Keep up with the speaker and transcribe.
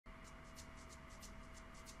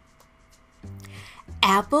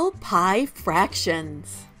Apple pie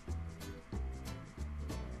fractions.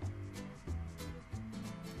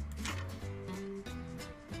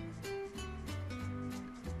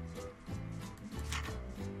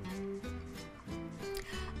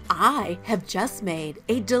 I have just made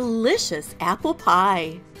a delicious apple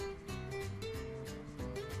pie.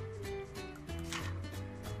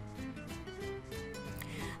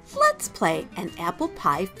 Let's play an apple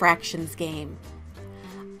pie fractions game.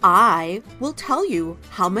 I will tell you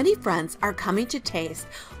how many friends are coming to taste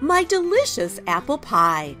my delicious apple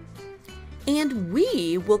pie. And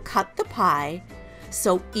we will cut the pie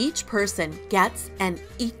so each person gets an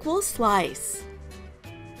equal slice.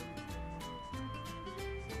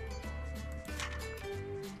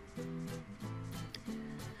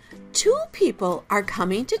 Two people are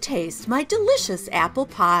coming to taste my delicious apple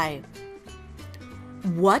pie.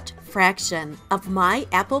 What fraction of my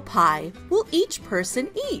apple pie will each person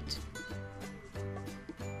eat?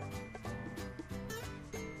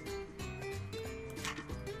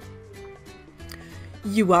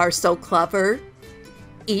 You are so clever.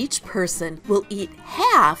 Each person will eat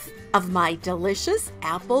half of my delicious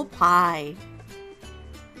apple pie.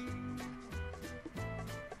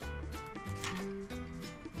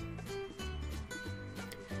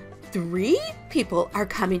 Three people are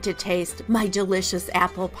coming to taste my delicious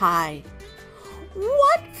apple pie.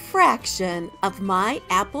 What fraction of my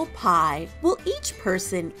apple pie will each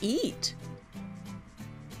person eat?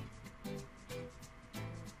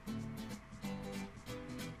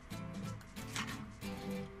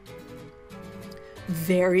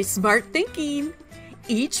 Very smart thinking.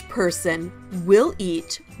 Each person will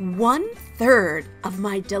eat 1/3 of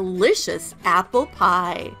my delicious apple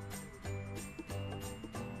pie.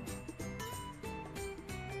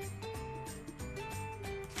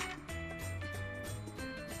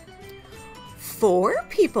 Four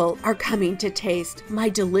people are coming to taste my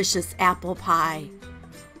delicious apple pie.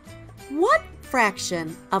 What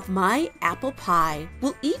fraction of my apple pie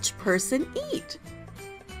will each person eat?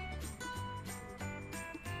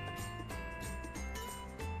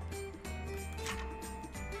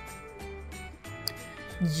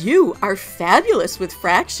 You are fabulous with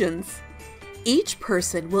fractions. Each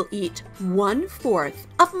person will eat 1/4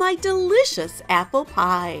 of my delicious apple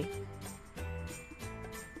pie.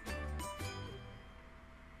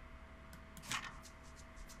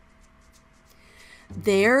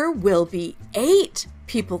 There will be 8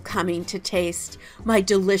 people coming to taste my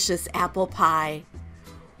delicious apple pie.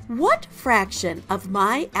 What fraction of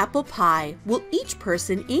my apple pie will each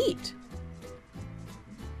person eat?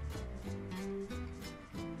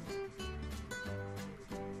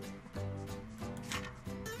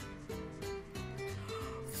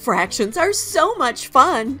 Fractions are so much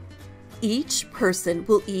fun. Each person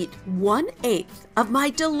will eat 1/8 of my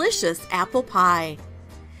delicious apple pie.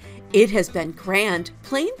 It has been grand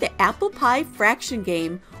playing the apple pie fraction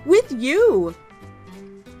game with you.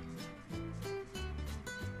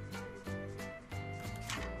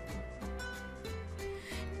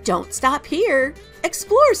 Don't stop here.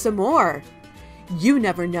 Explore some more. You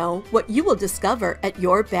never know what you will discover at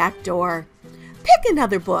your back door. Pick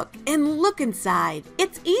another book and look inside.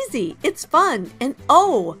 It's easy, it's fun, and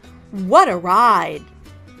oh, what a ride!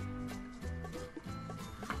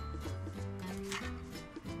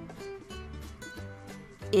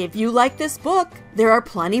 If you like this book, there are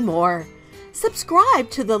plenty more. Subscribe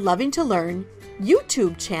to the Loving to Learn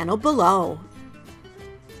YouTube channel below.